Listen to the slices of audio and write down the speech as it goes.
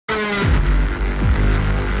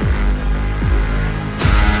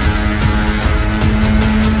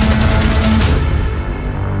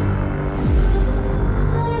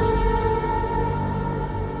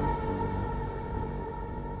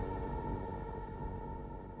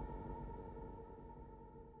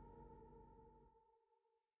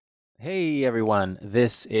Hey everyone,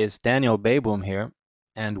 this is Daniel Beijbom here,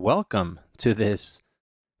 and welcome to this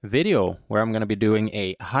video where I'm going to be doing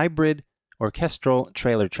a hybrid orchestral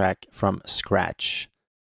trailer track from scratch.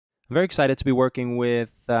 I'm very excited to be working with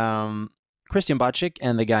Christian Botchik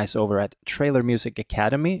and the guys over at Trailer Music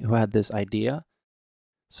Academy who had this idea.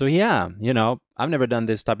 So yeah, I've never done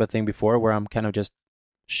this type of thing before where I'm kind of just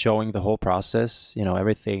showing the whole process,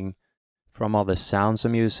 everything from all the sounds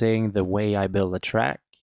I'm using, the way I build a track,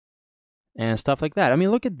 and stuff like that. I mean,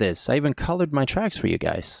 look at this. I even colored my tracks for you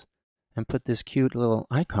guys and put these cute little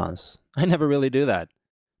icons. I never really do that,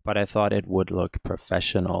 but I thought it would look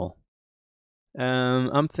professional.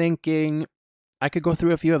 I'm thinking I could go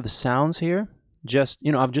through a few of the sounds here.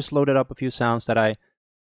 I've just loaded up a few sounds that I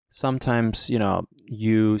sometimes,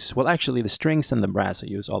 use. Well, actually, the strings and the brass I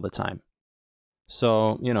use all the time.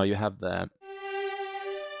 So, you have the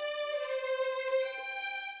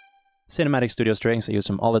Cinematic Studio strings. I use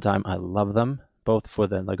them all the time. I love them, both for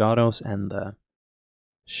the legatos and the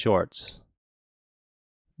shorts,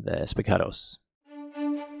 the spiccatos.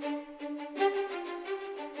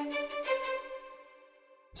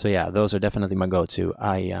 So yeah, those are definitely my go-to.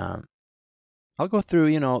 I'll go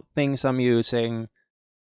through, things I'm using,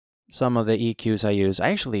 some of the EQs I use. I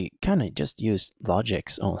actually kind of just use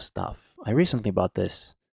Logic's own stuff. I recently bought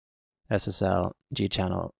this SSL G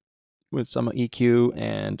channel with some EQ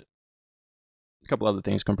and a couple other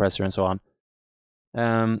things, compressor and so on.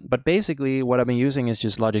 But basically what I've been using is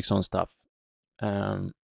just Logic's own stuff.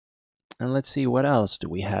 And let's see, what else do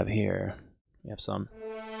we have here? We have some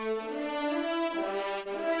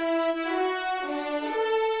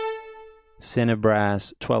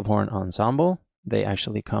Cinebrass 12-horn ensemble. They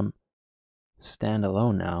actually come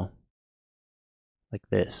standalone now, like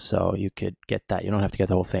this, so you could get that. You don't have to get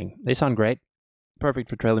the whole thing. They sound great. Perfect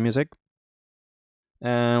for trailer music.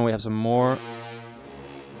 And we have some more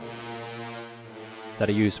that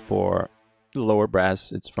I use for lower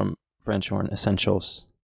brass. It's from French Horn Essentials.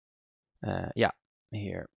 Yeah,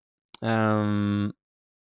 here. It's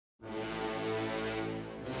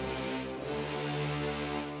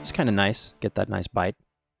kind of nice. Get that nice bite.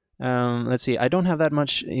 Let's see. I don't have that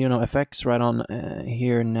much, effects right on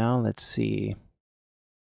here now. Let's see.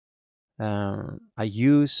 I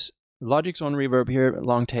use Logic's own reverb here,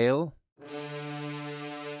 long tail.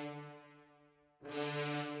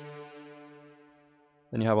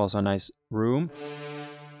 Then you have also a nice room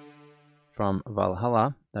from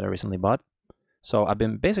Valhalla that I recently bought. So I've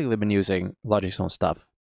basically been using Logic's own stuff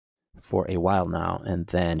for a while now, and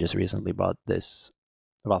then just recently bought this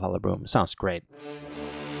Valhalla room. Sounds great.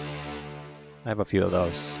 I have a few of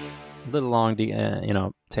those. A little long,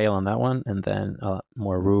 tail on that one, and then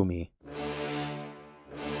more roomy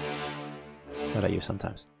that I use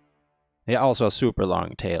sometimes. Yeah, also a super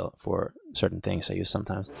long tail for certain things I use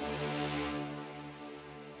sometimes,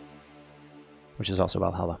 which is also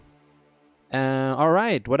Valhalla. All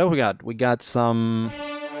right, what else we got? We got some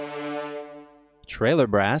trailer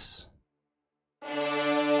brass,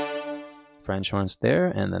 French horns there,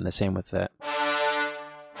 and then the same with the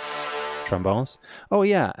trombones. Oh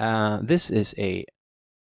yeah, this is a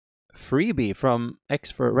freebie from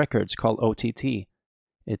X4 Records called OTT.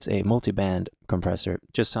 It's a multi-band compressor.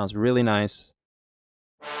 Just sounds really nice.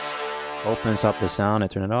 Opens up the sound. I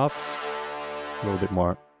turn it off. A little bit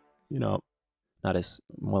more, not as,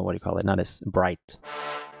 well, what do you call it? Not as bright.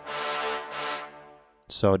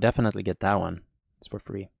 So definitely get that one. It's for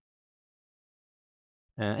free.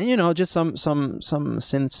 And just some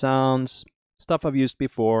synth sounds, stuff I've used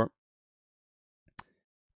before.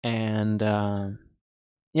 And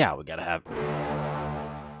yeah, we gotta have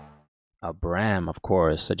a Bram, of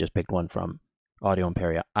course. I just picked one from Audio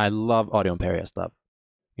Imperia. I love Audio Imperia stuff.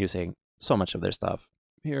 Using so much of their stuff.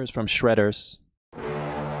 Here's from Shredders.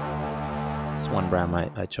 It's one Bram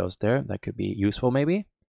I chose there. That could be useful, maybe.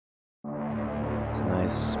 It's a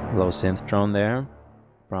nice low synth drone there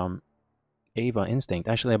from Ava Instinct.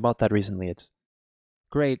 Actually, I bought that recently. It's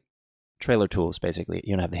great trailer tools, basically.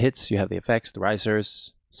 You have the hits, you have the effects, the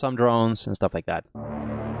risers, some drones, and stuff like that.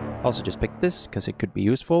 Also just picked this because it could be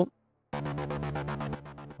useful.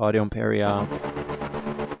 Audio Imperia.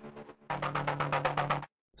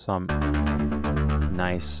 Some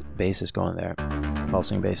nice basses going there.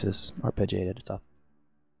 Pulsing basses, arpeggiated stuff.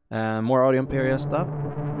 More Audio Imperia stuff.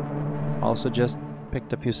 Also just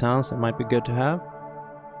picked a few sounds that might be good to have.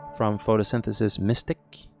 From Photosynthesis Mystic.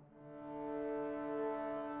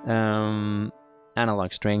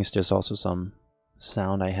 Analog strings, just also some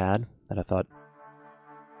sound I had that I thought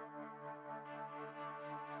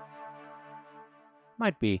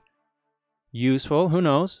might be useful, who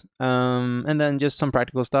knows. And then just some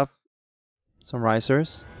practical stuff, some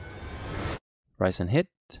risers, Rise and hit,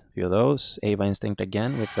 a few of those. Ava Instinct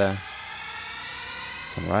again with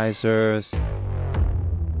some risers.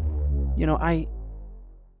 You know, I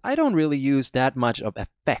don't really use that much of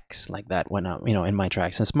effects like that when I'm, in my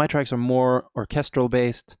tracks. Since my tracks are more orchestral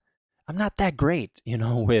based, I'm not that great,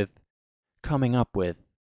 with coming up with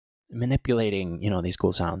manipulating, these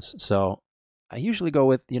cool sounds. So I usually go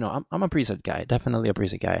with, I'm a preset guy, definitely a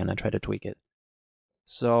preset guy, and I try to tweak it.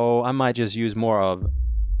 So I might just use more of,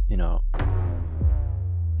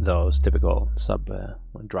 those typical sub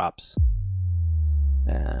drops.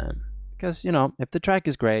 Because, if the track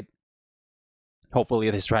is great, hopefully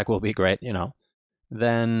this track will be great,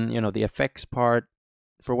 then, the effects part,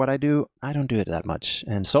 for what I do, I don't do it that much.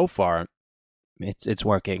 And so far, it's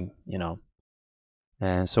working,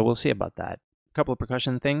 And so we'll see about that. A couple of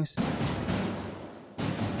percussion things.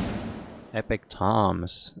 Epic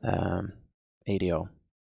Toms, ADO.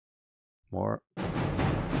 More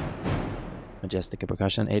Majestic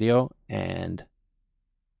percussion ADO, and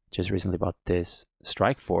just recently bought this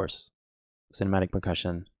Strike Force cinematic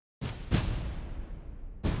percussion.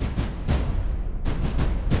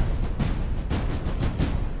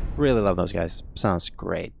 Really love those guys. Sounds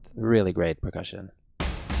great. Really great percussion.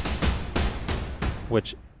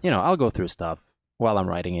 Which, I'll go through stuff while I'm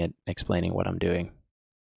writing it, explaining what I'm doing.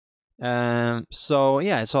 So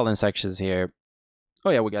yeah, it's all in sections here.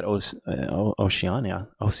 Oh yeah, we got Oceania.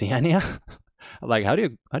 Like, how do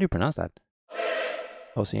you pronounce that?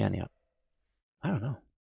 Oceania. I don't know.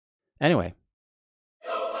 Anyway,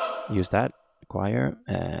 use that choir.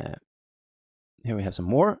 Here we have some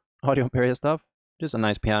more audio period stuff. Just a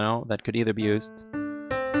nice piano that could either be used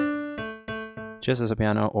just as a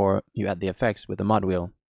piano, or you add the effects with the mod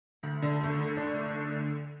wheel.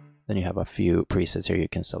 Then you have a few presets here you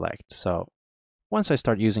can select. So once I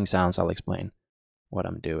start using sounds, I'll explain what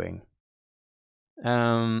I'm doing.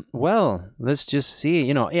 Well, let's just see,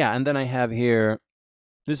 yeah, and then I have here,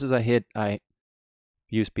 this is a hit I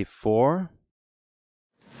used before.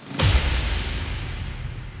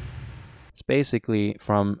 It's basically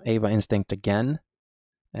from Ava Instinct again.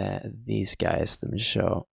 These guys, let me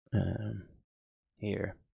show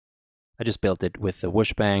here. I just built it with the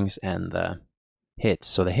whoosh bangs and the hits.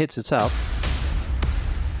 So the hits itself,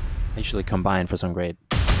 I usually combine for some great.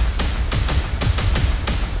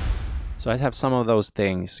 So I have some of those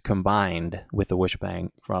things combined with the whoosh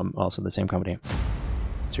bang from also the same company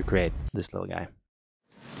to create this little guy.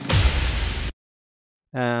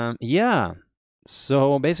 Yeah,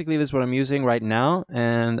 so basically this is what I'm using right now,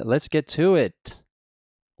 and let's get to it.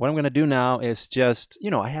 What I'm going to do now is just,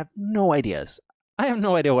 I have no ideas. I have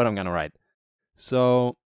no idea what I'm going to write.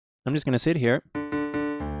 So I'm just going to sit here,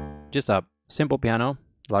 just a simple piano,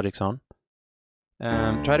 Logic Zone,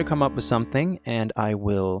 try to come up with something, and I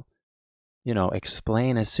will,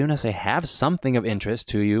 explain as soon as I have something of interest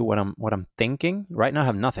to you what I'm thinking. Right now I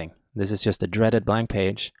have nothing. This is just a dreaded blank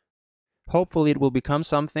page. Hopefully it will become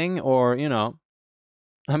something, or,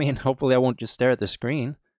 hopefully I won't just stare at the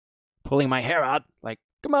screen, pulling my hair out, like,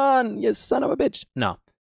 come on, you son of a bitch. No,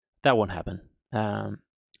 that won't happen.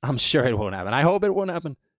 I'm sure it won't happen. I hope it won't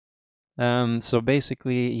happen. So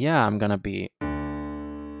basically, yeah, I'm gonna be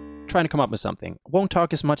trying to come up with something. Won't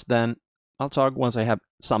talk as much then. I'll talk once I have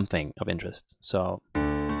something of interest. So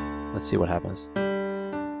let's see what happens.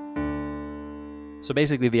 So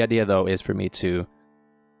basically the idea though is for me to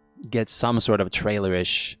get some sort of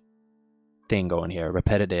trailerish thing going here,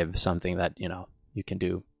 repetitive, something that, you can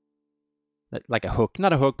do. Like a hook,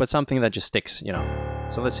 not a hook, but something that just sticks,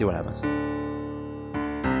 So let's see what happens.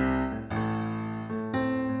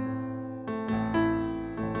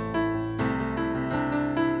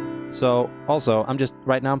 So also,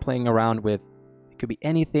 right now I'm playing around with, it could be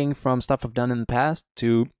anything from stuff I've done in the past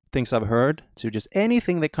to things I've heard to just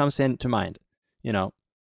anything that comes into mind,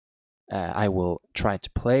 I will try to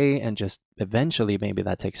play, and just eventually maybe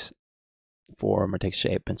that takes form or takes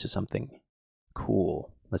shape into something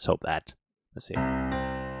cool. Let's hope that. Let's see.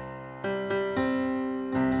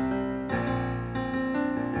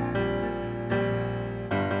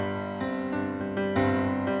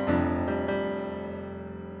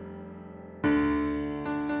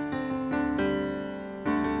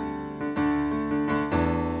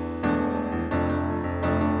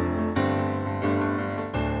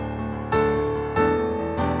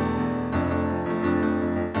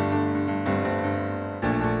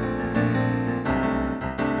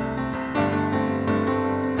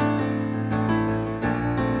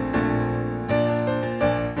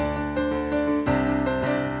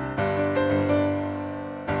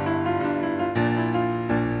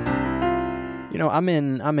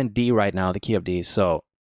 I'm in D right now, the key of D, so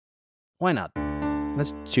why not?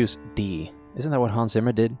 Let's choose D. Isn't that what Hans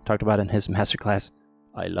Zimmer did? Talked about in his masterclass.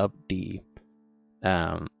 I love D.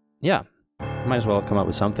 Yeah, might as well come up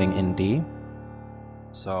with something in D.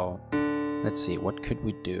 So, let's see, what could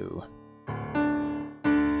we do?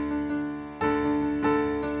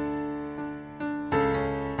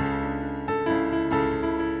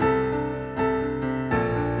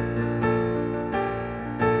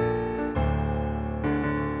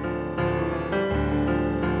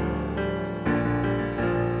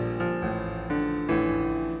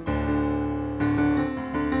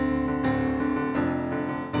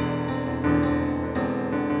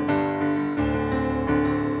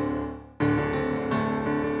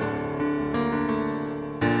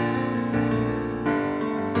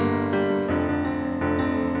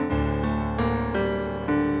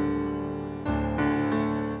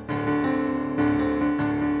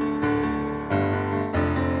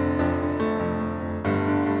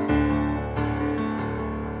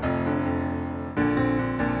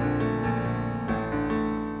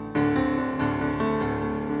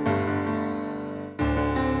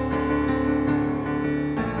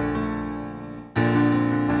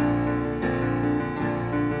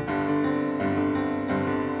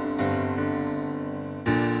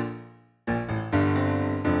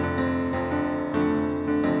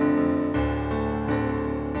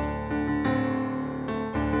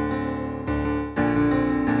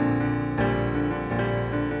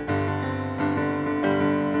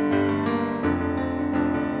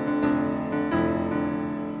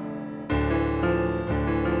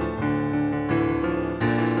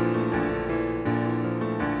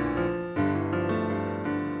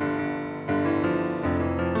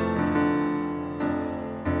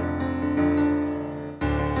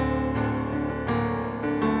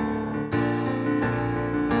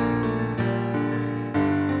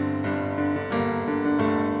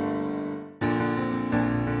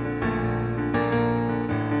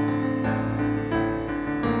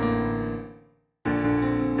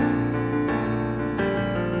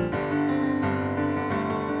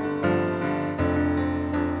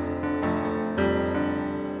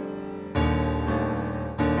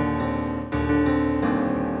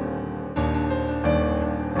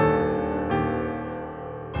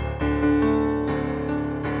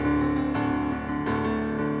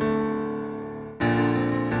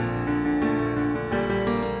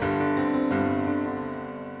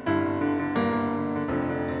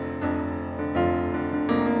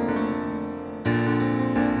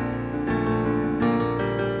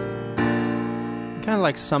 Kind of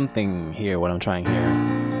like something here, what I'm trying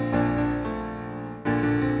here.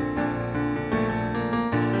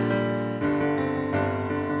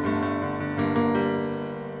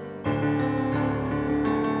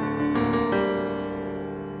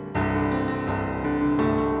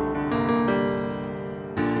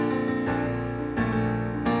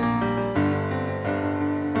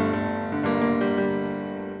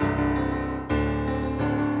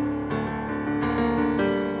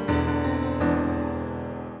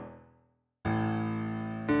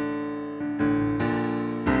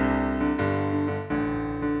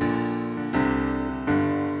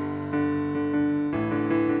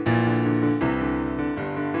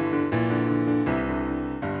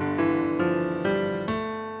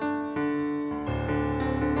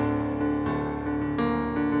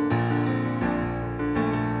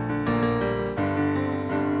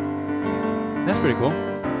 That's pretty cool.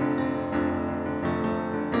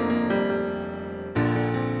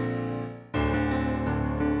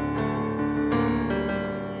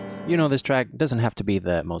 You know, this track doesn't have to be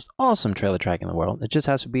the most awesome trailer track in the world. It just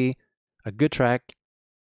has to be a good track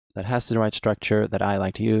that has the right structure that I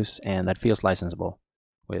like to use and that feels licensable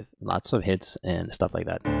with lots of hits and stuff like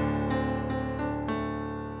that.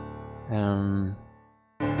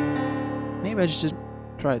 Maybe I should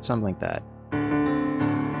try something like that.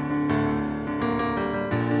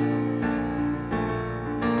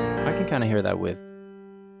 I can kind of hear that with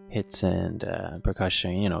hits and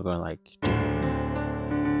percussion, you know, going like... You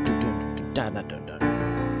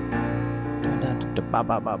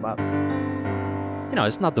know,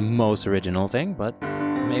 it's not the most original thing, but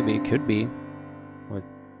maybe it could be. With,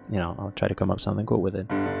 you know, I'll try to come up with something cool with it.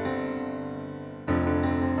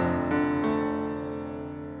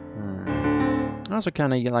 I also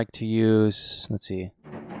kind of like to use, let's see,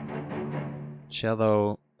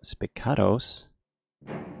 cello spiccatos.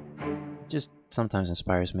 Just sometimes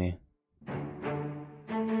inspires me.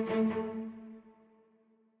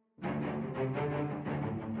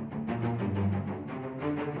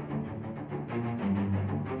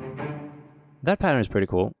 That pattern is pretty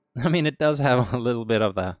cool. I mean, it does have a little bit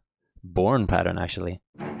of a Born pattern, actually.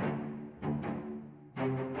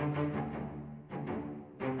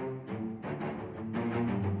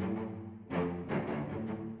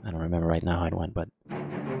 right now how it went, but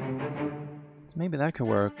maybe that could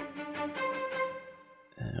work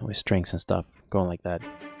with strings and stuff, going like that.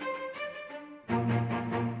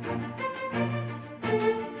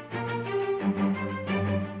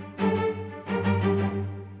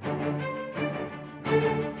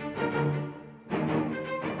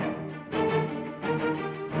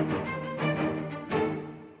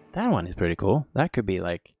 That one is pretty cool. That could be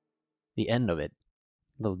like the end of it.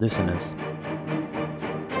 A little dissonance.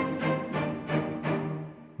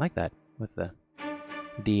 Like that, with the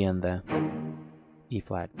D and the E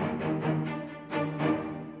flat.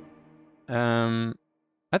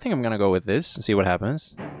 I think I'm gonna go with this and see what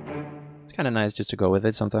happens. It's kind of nice just to go with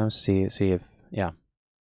it sometimes. See if, yeah.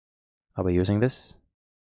 I'll be using this.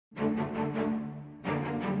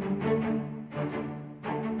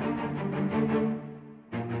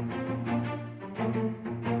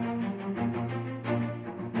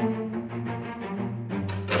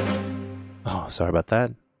 Oh, sorry about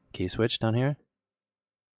that. Key switch down here.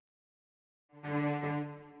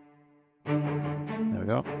 There we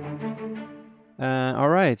go. All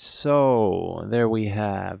right, so there we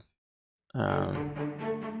have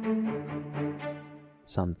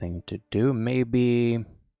something to do. Maybe,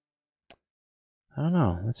 I don't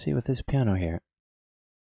know. Let's see with this piano here.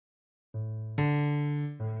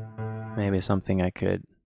 Maybe something I could.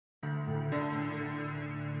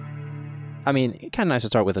 I mean, kind of nice to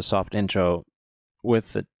start with a soft intro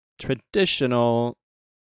with the traditional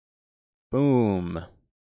boom.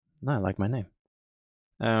 No, I like my name.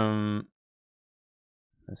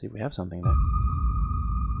 Let's see if we have something there.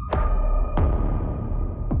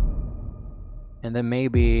 And then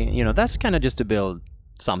maybe, you know, that's kind of just to build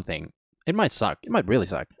something. It might suck. It might really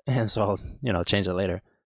suck. And so I'll, you know, change it later.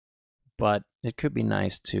 But it could be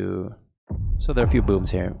nice to... So there are a few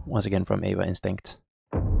booms here. Once again from Ava Instinct.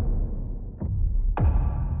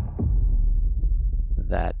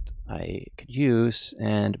 That I could use.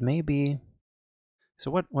 And maybe... So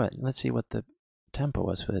what? Let's see what the tempo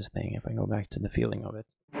was for this thing. If I go back to the feeling of it.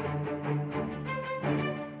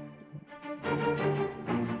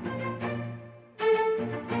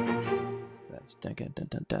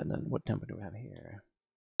 What tempo do we have here?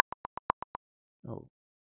 Oh,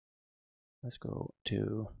 let's go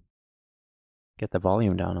to get the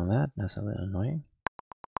volume down on that. That's a little annoying.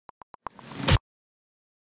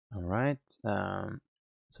 All right.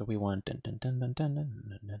 So we want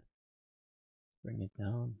bring it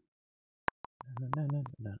down.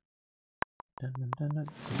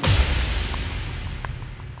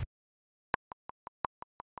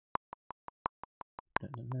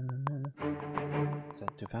 Is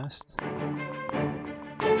that too fast?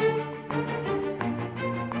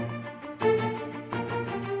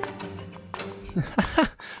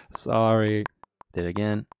 Sorry. Did it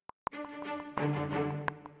again.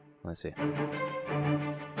 Let's see.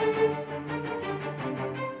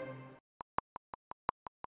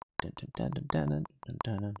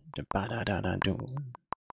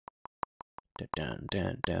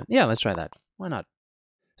 Yeah, let's try that. Why not?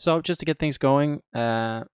 So just to get things going,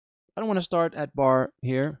 I don't want to start at bar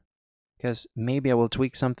here because maybe I will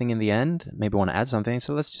tweak something in the end. Maybe I want to add something.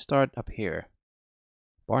 So let's just start up here.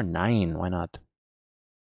 Bar 9, why not?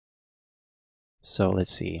 So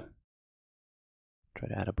let's see. Try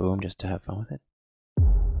to add a boom just to have fun with it.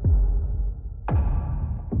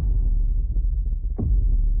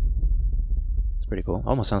 It's pretty cool.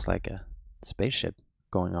 Almost sounds like a spaceship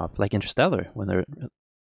going off, like Interstellar when they're, what do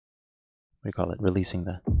you call it, releasing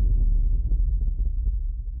the...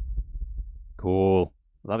 Cool.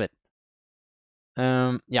 Love it.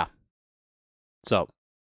 Yeah. So,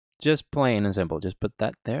 just plain and simple. Just put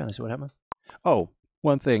that there. Let's see what happens. Oh,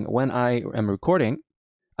 one thing. When I am recording,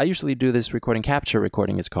 I usually do this recording, capture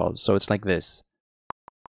recording it's called. So it's like this.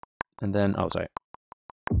 And then, oh, sorry.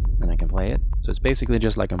 Then I can play it. So it's basically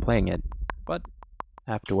just like I'm playing it. But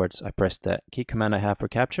afterwards, I press the key command I have for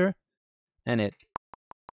capture. And it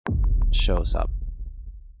shows up.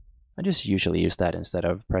 I just usually use that instead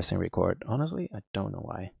of pressing record. Honestly, I don't know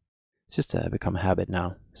why. It's just become a habit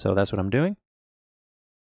now. So that's what I'm doing.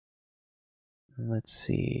 Let's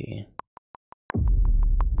see.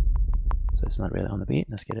 So it's not really on the beat.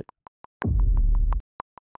 Let's get it.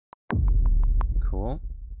 Cool.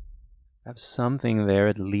 I have something there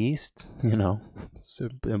at least. You know, it's a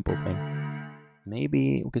simple thing.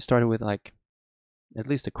 Maybe we could start it with like at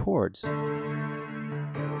least the chords.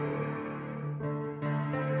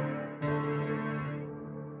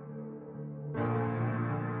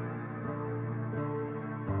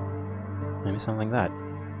 Maybe something like that.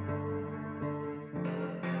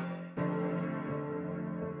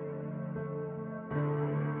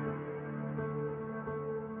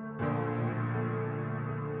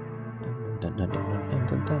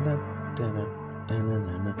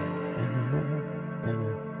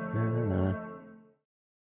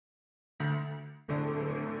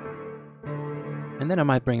 And then I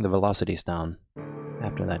might bring the velocities down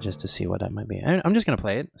after that just to see what that might be. I'm just going to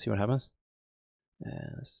play it, see what happens.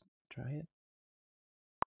 Let's try it.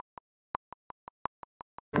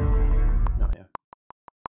 Oh, yeah.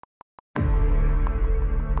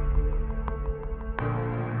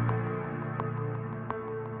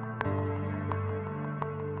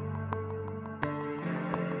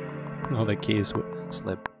 Oh, the keys would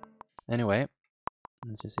slip. Anyway,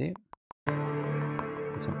 let's just see.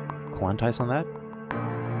 Get some quantize on that.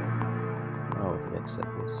 Oh, let's set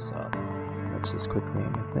this up. Let's just quickly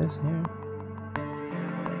get this here.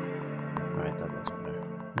 Alright, that looks better.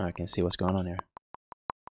 Now I can see what's going on here.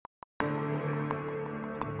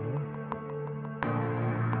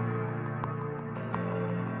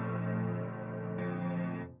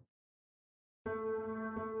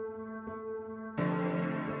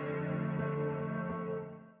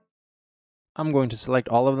 I'm going to select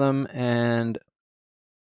all of them, and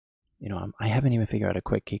you know, I haven't even figured out a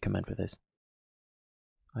quick key command for this.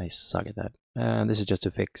 I suck at that. This is just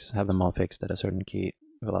to have them all fixed at a certain key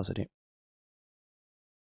velocity.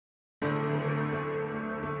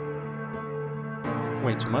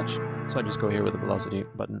 Way too much, so I just go here with the velocity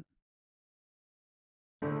button.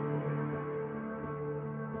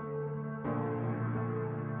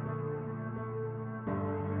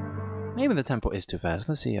 Maybe the tempo is too fast.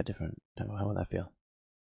 Let's see a different tempo. How will that feel?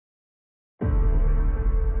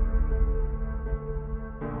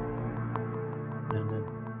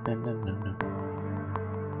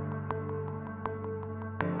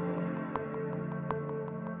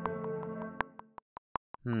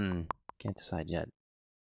 Can't decide yet.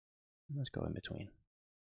 Let's go in between.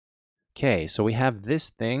 Okay, so we have this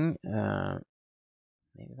thing.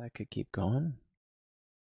 Maybe that could keep going.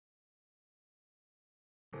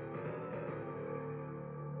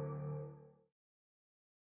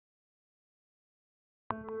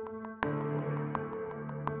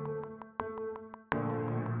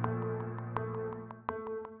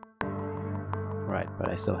 Right, but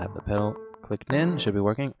I still have the pedal clicked in. Should be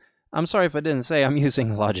working. I'm sorry if I didn't say I'm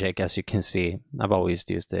using Logic, as you can see. I've always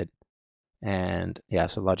used it. And yeah,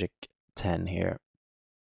 so Logic 10 here.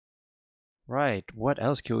 Right, what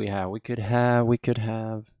else could we have? We could have...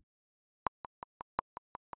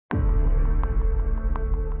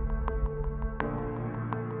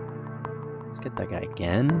 Let's get that guy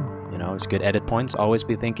again. You know, it's good edit points. Always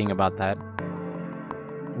be thinking about that.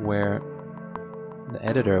 Where the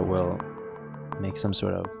editor will make some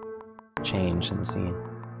sort of change in the scene.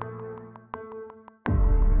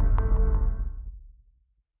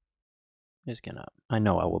 Just gonna... I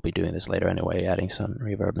know I will be doing this later anyway, adding some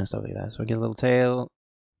reverb and stuff like that. So I get a little tail,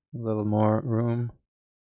 a little more room.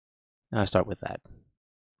 I'll start with that.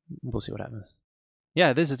 We'll see what happens.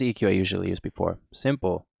 Yeah, this is the EQ I usually use before.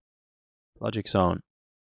 Simple. Logic Zone.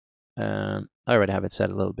 I already have it set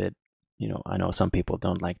a little bit. You know, I know some people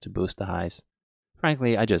don't like to boost the highs.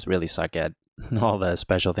 Frankly, I just really suck at all the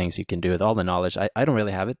special things you can do with all the knowledge. I don't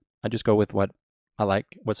really have it. I just go with what I like,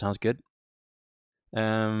 what sounds good.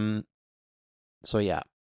 So yeah,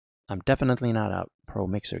 I'm definitely not a pro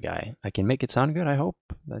mixer guy. I can make it sound good, I hope.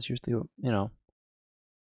 That's usually, you know,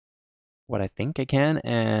 what I think I can,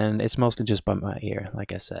 and it's mostly just by my ear,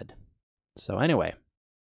 like I said. So anyway,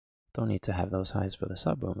 don't need to have those highs for the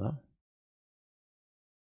subboom though.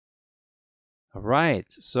 All right,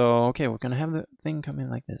 so okay, we're gonna have the thing come in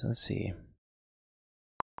like this. Let's see.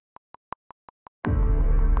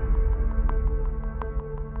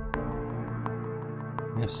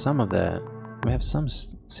 We have some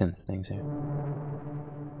synth things here.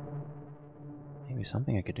 Maybe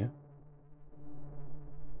something I could do.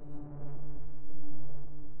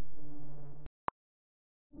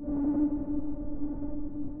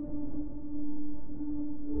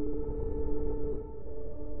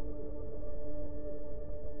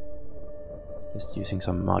 Just using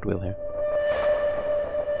some mod wheel here.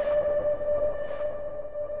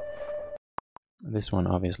 This one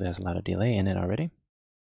obviously has a lot of delay in it already.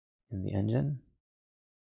 In the engine.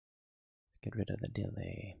 Let's get rid of the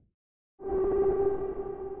delay.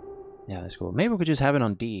 Yeah, that's cool. Maybe we could just have it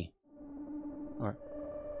on D. Or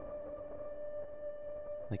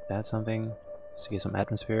like that, something. Just to get some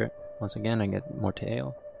atmosphere. Once again, I get more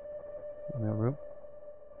tail. More room.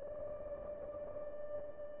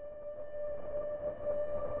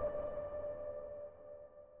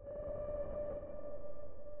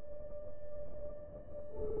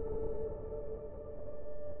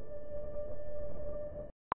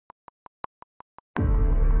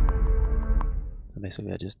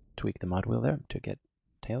 Basically, I just tweak the mod wheel there to get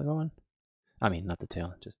tail going. I mean, not the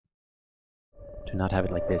tail, just to not have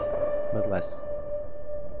it like this, but less.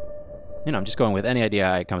 You know, I'm just going with any idea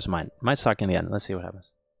that comes to mind. Might suck in the end. Let's see what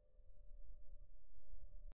happens.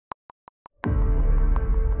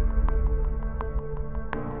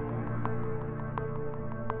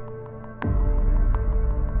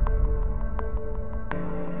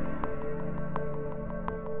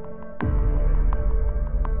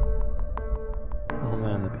 Oh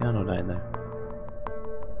man, the piano died there.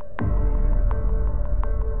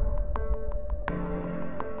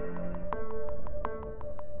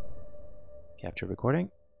 Capture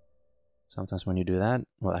recording. Sometimes when you do that,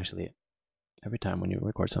 well, actually, every time when you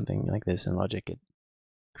record something like this in Logic, it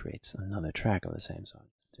creates another track of the same song.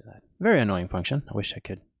 Do that. Very annoying function. I wish I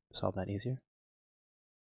could solve that easier.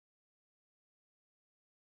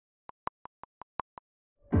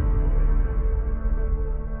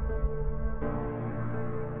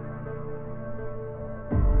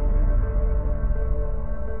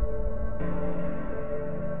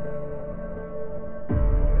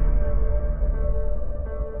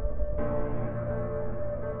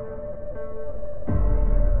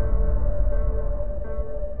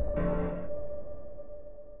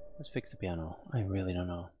 Let's fix the piano. I really don't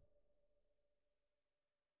know.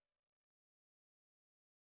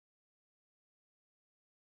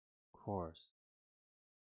 Of course.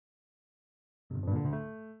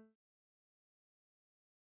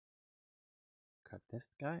 Cut this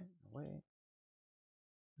guy away.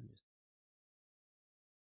 And just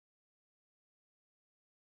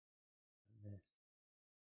this.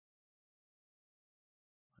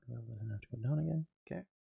 Wheel doesn't have to go down again. Okay.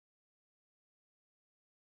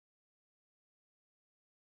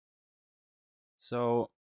 So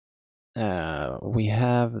we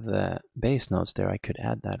have the bass notes there. I could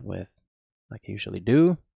add that with, like I usually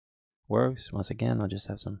do. Works. Once again, I'll just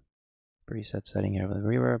have some preset setting here with the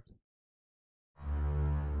reverb.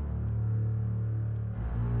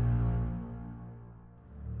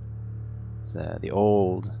 It's the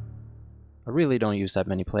old. I really don't use that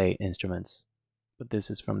many play instruments, but this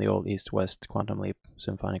is from the old East-West Quantum Leap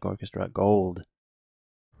Symphonic Orchestra Gold.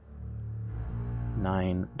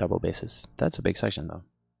 9 double basses. That's a big section though.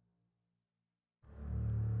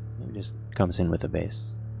 It just comes in with the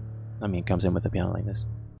bass. I mean, it comes in with the piano like this.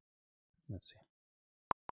 Let's see.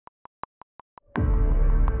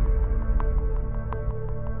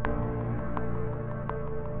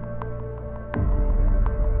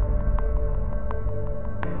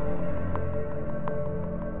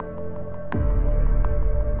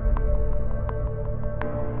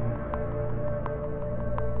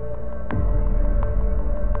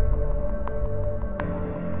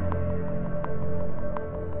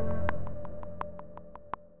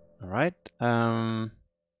 Alright, I'm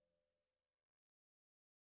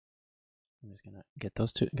just gonna get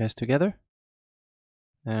those two guys together.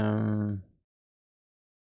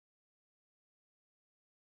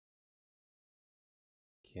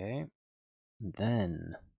 Okay,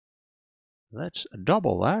 then let's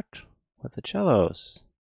double that with the cellos.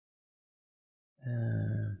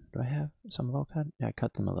 Do I have some low cut? Yeah, I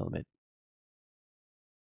cut them a little bit.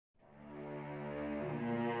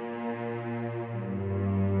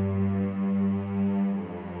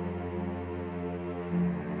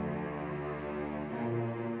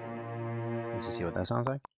 Let's see what that sounds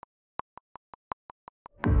like.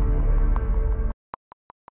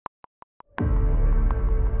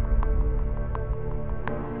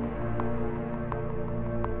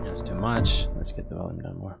 That's too much. Let's get the volume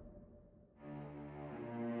down more.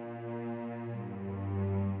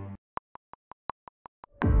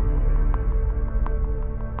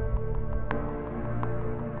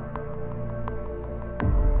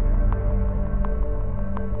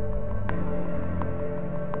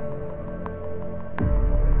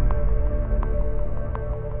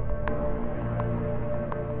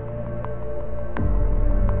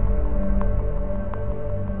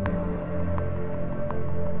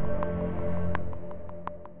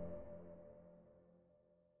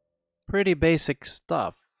 Pretty basic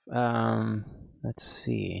stuff. Let's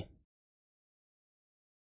see.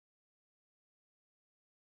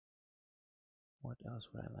 What else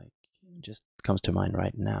would I like? It just comes to mind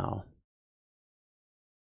right now.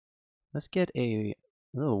 Let's get a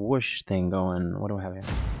little whoosh thing going. What do I have here?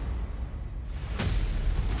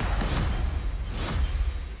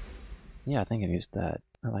 Yeah, I think I've used that.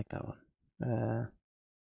 I like that one.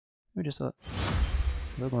 Maybe just a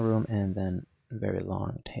little more room, and then a very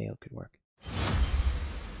long tail could work.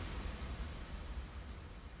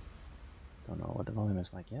 Don't know what the volume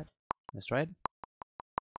is like yet. Let's try it.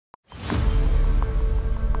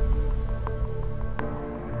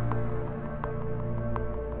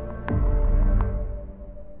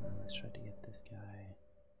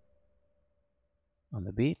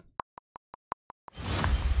 the beat.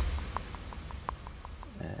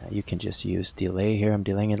 You can just use delay here. I'm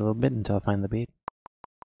delaying it a little bit until I find the beat.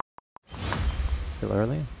 Still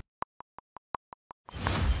early.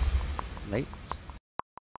 Late.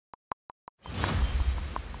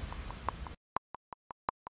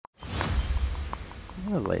 A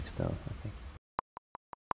little late still, I think.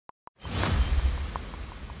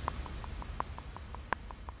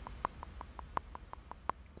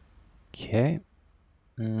 Okay.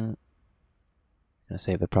 I'm gonna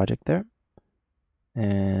save the project there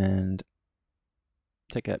and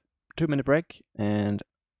take a 2-minute break. And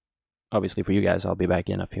obviously for you guys, I'll be back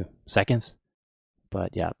in a few seconds.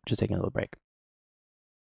 But yeah, just taking a little break.